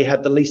year, they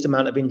had the least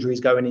amount of injuries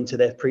going into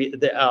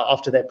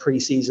after their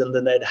pre-season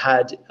than they'd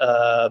had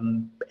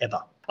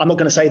ever. I'm not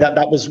going to say that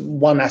that was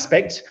one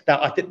aspect.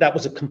 That I think that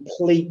was a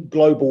complete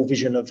global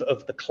vision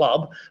of the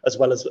club, as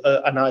well as,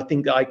 and I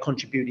think I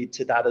contributed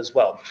to that as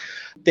well.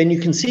 Then you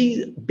can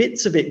see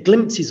bits of it,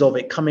 glimpses of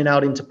it coming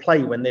out into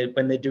play when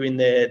they're doing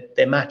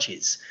their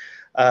matches.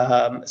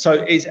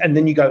 And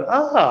then you go,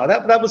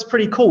 that was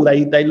pretty cool.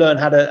 They learn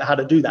how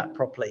to do that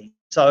properly.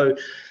 So,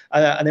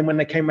 and then when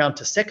they came around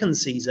to second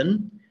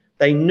season,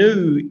 they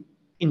knew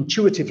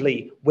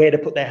intuitively where to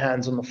put their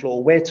hands on the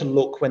floor, where to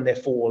look when they're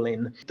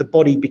falling. The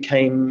body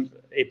became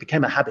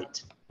a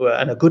habit,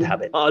 and a good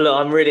habit. Oh, look,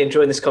 I'm really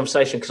enjoying this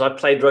conversation because I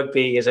played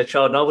rugby as a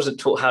child and I wasn't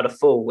taught how to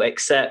fall,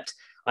 except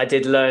I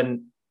did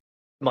learn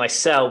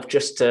myself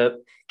just to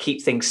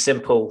keep things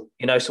simple,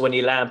 so when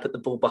you land, put the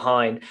ball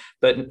behind,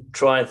 but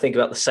try and think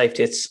about the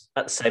safety at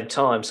the same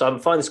time. So I'm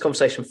finding this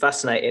conversation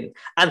fascinating,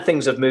 and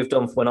things have moved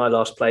on from when I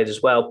last played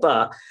as well.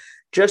 But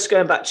just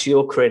going back to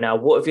your career now,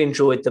 what have you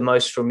enjoyed the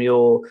most from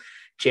your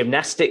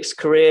gymnastics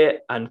career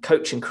and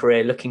coaching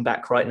career looking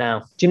back right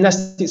now?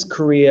 Gymnastics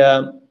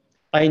career,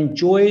 I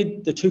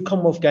enjoyed the 2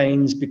 Commonwealth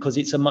Games because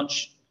it's a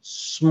much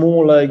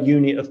smaller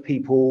unit of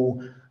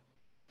people,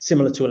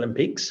 similar to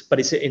Olympics, but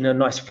it's in a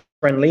nice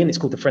friendly, and it's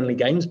called the Friendly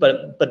Games,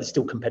 but it's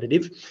still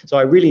competitive. So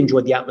I really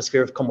enjoyed the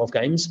atmosphere of Commonwealth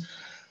Games.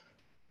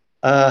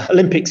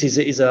 Olympics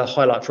is a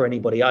highlight for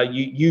anybody.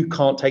 You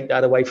can't take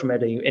that away from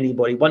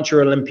anybody. Once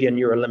you're Olympian,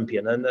 you're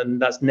Olympian,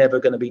 and that's never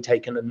going to be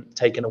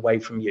taken away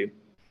from you.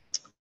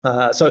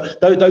 So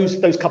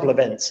those couple of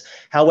events.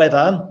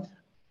 However,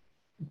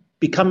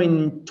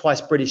 becoming twice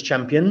British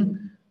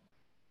champion,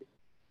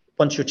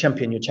 once you're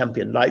champion, you're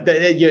champion. Like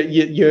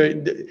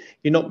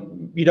you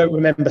don't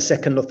remember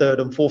second or third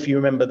and fourth. You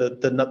remember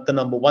the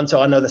number one.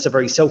 So I know that's a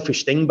very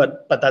selfish thing,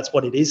 but that's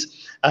what it is.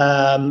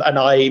 And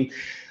I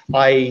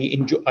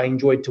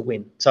enjoyed to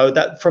win. So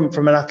that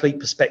from an athlete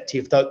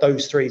perspective,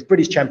 those three: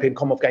 British champion,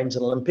 Commonwealth Games,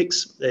 and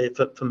Olympics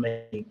for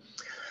me.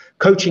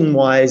 Coaching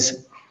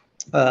wise,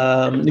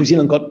 New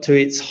Zealand got to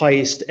its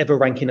highest ever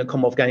ranking at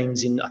Commonwealth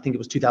Games in, I think it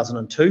was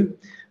 2002.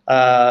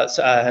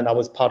 And I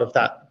was part of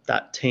that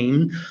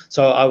team.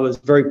 So I was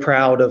very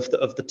proud of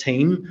the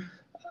team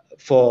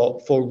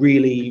for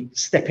really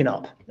stepping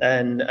up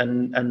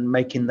and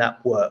making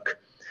that work.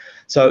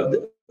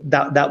 So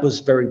that was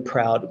very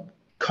proud.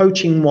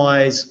 Coaching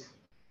wise,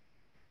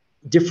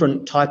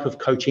 different type of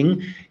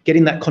coaching,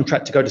 getting that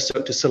contract to go to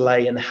Cirque du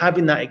Soleil and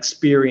having that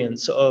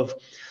experience of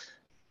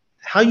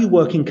how you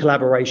work in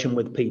collaboration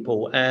with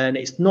people. And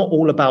it's not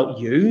all about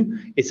you,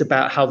 it's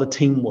about how the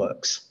team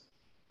works.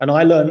 And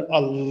I learned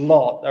a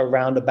lot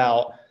around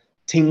about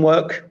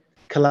teamwork,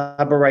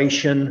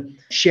 collaboration,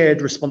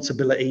 shared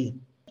responsibility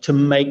to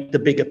make the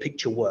bigger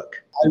picture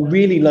work. I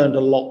really learned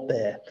a lot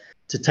there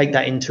to take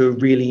that into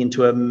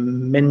a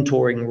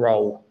mentoring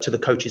role to the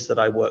coaches that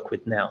I work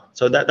with now.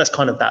 So that's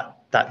kind of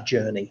that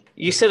journey.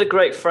 You said a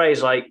great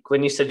phrase, like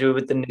when you said you were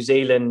with the New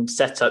Zealand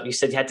setup, you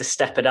said you had to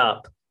step it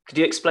up. Could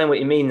you explain what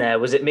you mean there?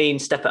 Was it mean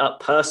step it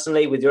up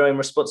personally with your own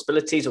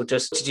responsibilities, or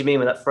just what did you mean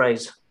with that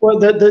phrase? Well,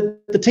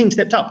 the team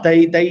stepped up.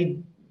 They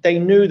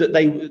knew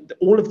that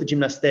all of the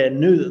gymnasts there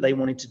knew that they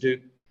wanted to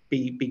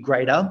be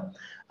greater.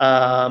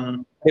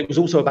 It was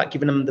also about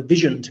giving them the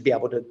vision to be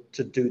able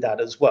to do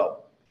that as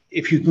well.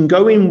 If you can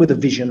go in with a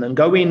vision and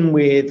go in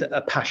with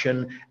a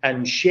passion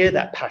and share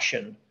that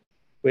passion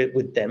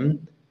with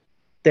them,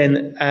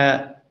 then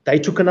they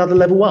took another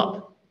level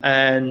up.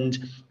 And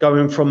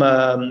going from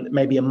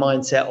maybe a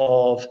mindset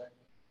of,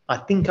 I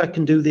think I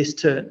can do this,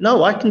 to,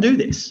 no, I can do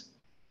this.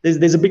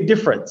 There's a big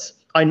difference.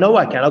 I know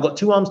I can. I've got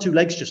 2 arms, 2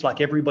 legs, just like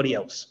everybody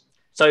else.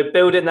 So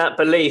building that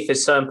belief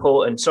is so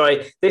important.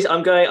 Sorry,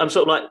 I'm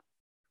sort of like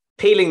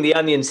peeling the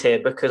onions here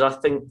because I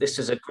think this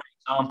is a great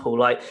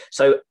example.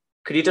 So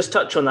could you just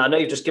touch on that? I know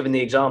you've just given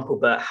the example,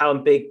 but how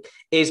big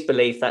is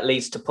belief that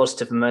leads to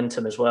positive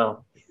momentum as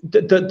well?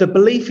 The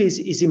belief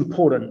is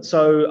important.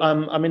 So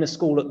I'm in a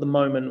school at the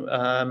moment,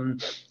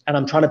 and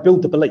I'm trying to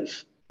build the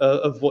belief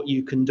of what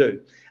you can do.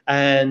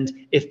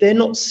 And if they're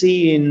not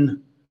seeing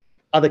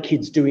other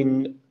kids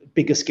doing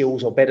bigger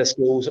skills or better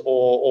skills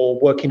or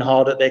working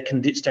hard at their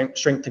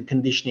strength and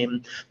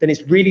conditioning, then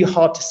it's really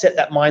hard to set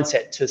that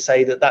mindset to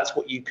say that that's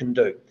what you can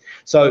do.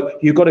 So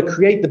you've got to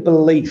create the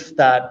belief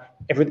that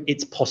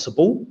it's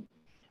possible.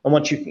 And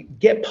once you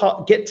get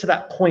to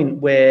that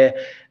point where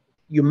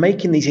you're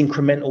making these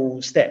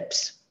incremental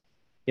steps,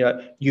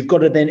 you've got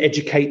to then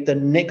educate the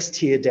next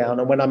tier down.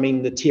 And when I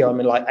mean the tier, I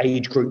mean like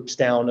age groups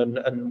down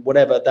and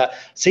whatever, that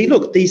see,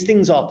 look, these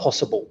things are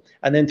possible.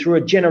 And then through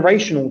a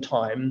generational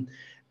time,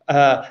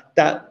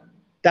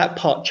 that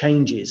part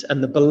changes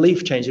and the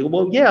belief changes.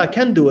 Well, yeah, I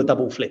can do a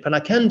double flip and I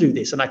can do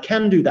this and I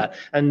can do that.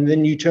 And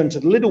then you turn to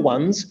the little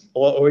ones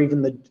or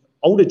even the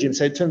older gyms,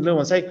 turn to the little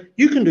ones and say,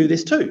 you can do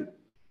this too.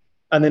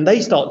 And then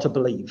they start to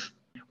believe.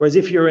 Whereas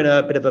if you're in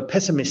a bit of a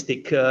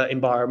pessimistic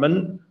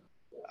environment,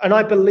 and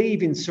I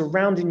believe in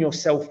surrounding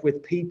yourself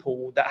with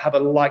people that have a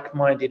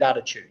like-minded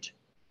attitude,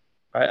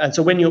 right? And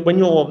so when you're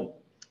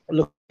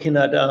looking looking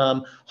at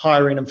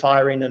hiring and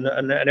firing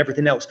and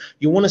everything else,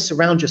 you want to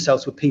surround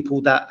yourselves with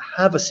people that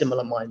have a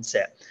similar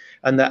mindset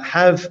and that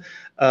have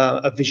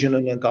a vision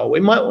and a goal.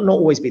 It might not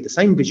always be the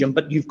same vision,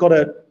 but you've got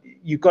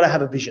to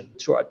have a vision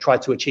to try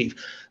to achieve,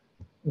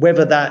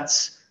 whether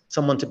that's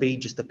someone to be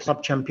just a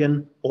club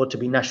champion or to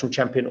be national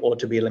champion or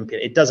to be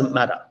Olympian. It doesn't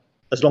matter,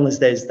 as long as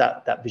there's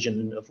that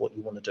vision of what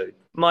you want to do.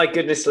 My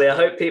goodness, Lee, I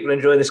hope people are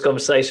enjoying this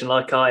conversation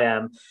like I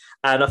am.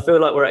 And I feel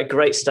like we're at a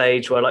great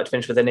stage where I'd like to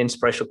finish with an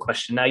inspirational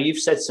question. Now, you've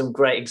said some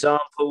great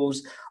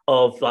examples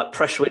of like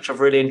pressure, which I've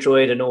really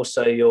enjoyed, and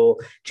also your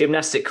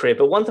gymnastic career.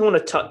 But one thing I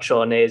want to touch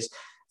on is,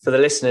 for the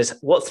listeners,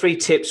 what 3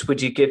 tips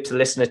would you give to the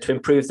listener to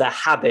improve their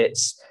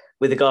habits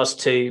with regards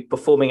to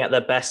performing at their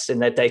best in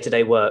their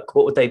day-to-day work?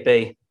 What would they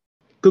be?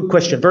 Good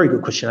question. Very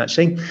good question,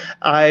 actually.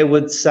 I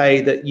would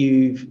say that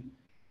you've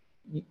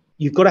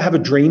got to have a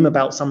dream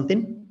about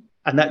something.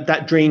 And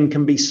that dream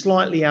can be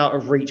slightly out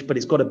of reach, but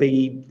it's got to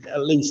be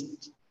at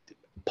least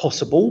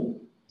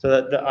possible. So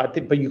that I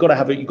think, but you've got to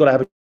have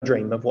a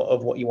dream of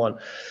what you want.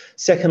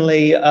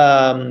 Secondly,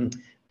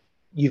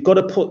 you've got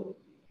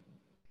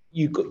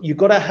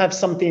to have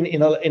something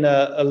in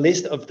a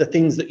list of the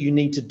things that you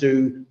need to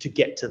do to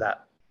get to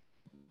that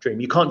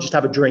dream. You can't just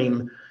have a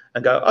dream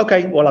and go,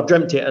 okay, well, I've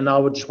dreamt it and I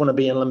would just want to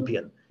be an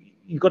Olympian.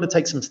 You've got to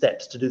take some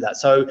steps to do that.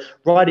 So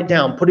write it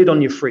down, put it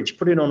on your fridge,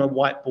 put it on a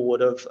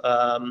whiteboard of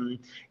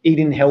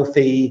eating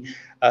healthy,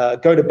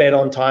 go to bed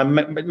on time,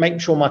 make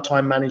sure my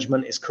time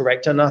management is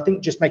correct. And I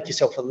think just make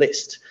yourself a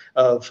list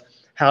of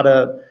how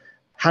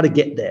to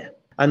get there.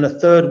 And the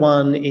third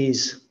one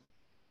is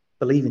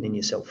believing in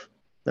yourself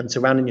and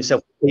surrounding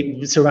yourself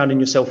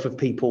with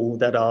people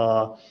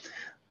that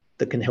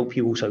can help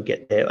you also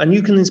get there. And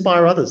you can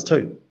inspire others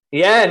too.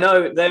 Yeah,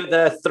 no,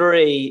 they're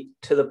 3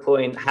 to the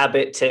point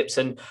habit tips.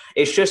 And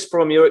it's just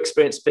from your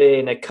experience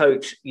being a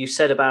coach, you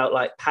said about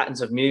like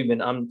patterns of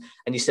movement, and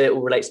you said it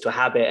all relates to a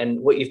habit. And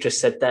what you've just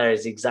said there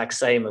is the exact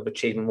same of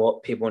achieving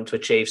what people want to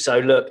achieve. So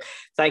look,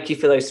 thank you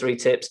for those 3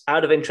 tips.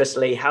 Out of interest,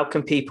 Lee, how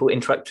can people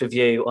interact with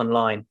you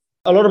online?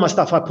 A lot of my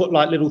stuff, I put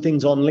like little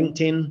things on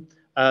LinkedIn.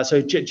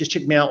 So just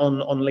check me out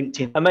on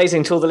LinkedIn.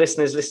 Amazing. To all the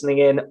listeners listening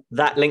in,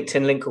 that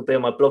LinkedIn link will be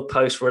on my blog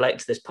post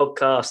related to this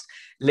podcast.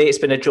 Lee, it's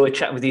been a joy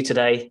chatting with you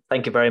today.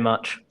 Thank you very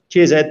much.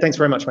 Cheers, Ed. Thanks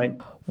very much, mate.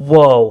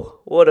 Whoa,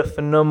 what a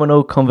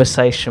phenomenal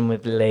conversation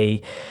with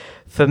Lee.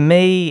 For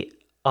me,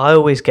 I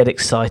always get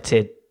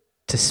excited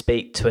to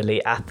speak to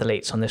elite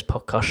athletes on this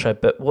podcast show,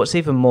 but what's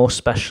even more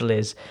special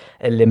is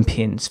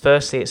Olympians.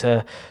 Firstly, it's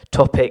a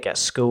topic at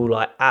school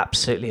I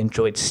absolutely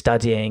enjoyed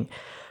studying.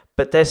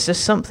 But there's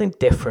just something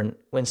different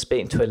when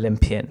speaking to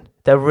Olympian.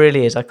 There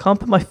really is. I can't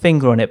put my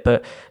finger on it,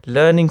 but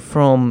learning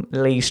from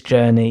Lee's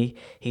journey,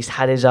 he's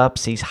had his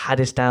ups, he's had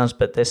his downs,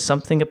 but there's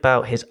something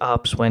about his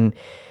ups when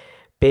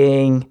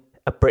being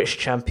a British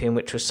champion,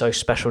 which was so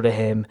special to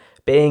him,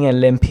 being an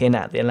Olympian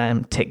at the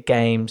Olympic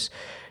Games,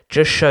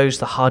 just shows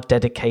the hard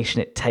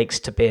dedication it takes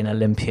to be an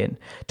Olympian.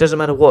 Doesn't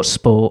matter what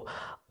sport,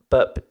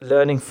 but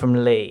learning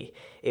from Lee,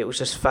 it was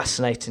just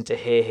fascinating to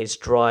hear his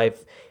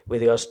drive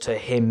with regards to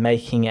him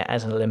making it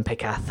as an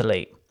Olympic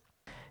athlete.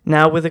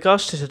 Now, with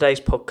regards to today's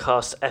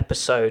podcast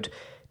episode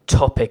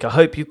topic, I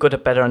hope you've got a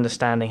better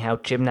understanding how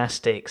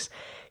gymnastics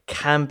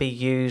can be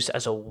used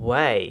as a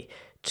way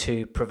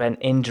to prevent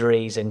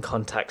injuries in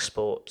contact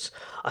sports.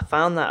 I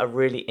found that a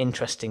really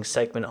interesting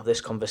segment of this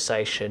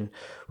conversation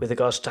with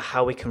regards to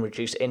how we can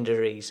reduce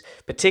injuries,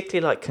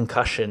 particularly like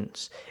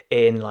concussions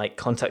in like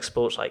contact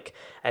sports like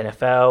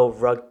NFL,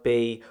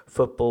 rugby,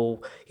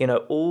 football,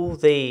 all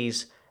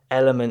these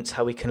elements,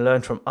 how we can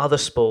learn from other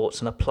sports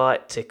and apply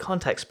it to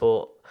contact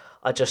sport.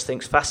 I just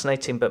think it's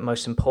fascinating, but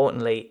most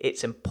importantly,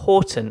 it's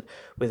important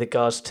with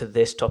regards to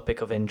this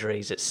topic of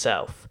injuries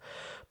itself.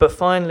 But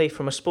finally,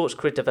 from a sports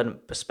career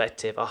development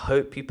perspective, I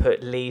hope you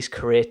put Lee's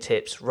career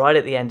tips right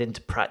at the end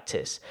into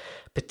practice,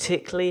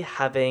 particularly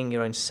having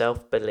your own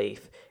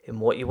self-belief in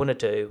what you want to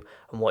do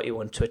and what you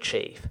want to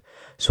achieve.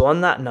 So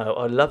on that note,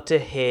 I'd love to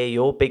hear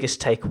your biggest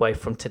takeaway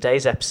from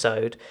today's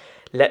episode.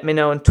 Let me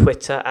know on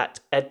Twitter at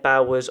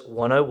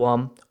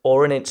edbowers101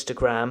 or on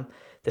Instagram,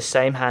 the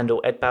same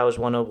handle,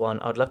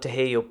 edbowers101. I'd love to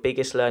hear your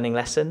biggest learning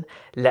lesson.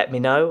 Let me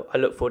know. I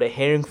look forward to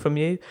hearing from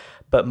you.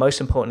 But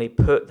most importantly,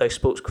 put those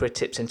sports career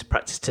tips into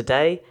practice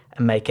today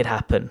and make it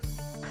happen.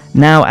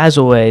 Now, as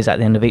always, at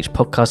the end of each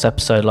podcast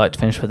episode, I'd like to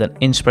finish with an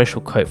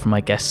inspirational quote from my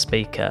guest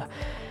speaker.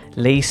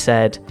 Lee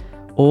said,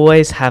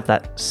 "Always have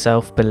that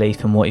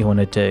self-belief in what you want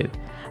to do,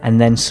 and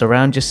then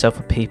surround yourself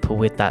with people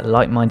with that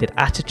like-minded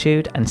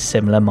attitude and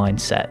similar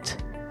mindset."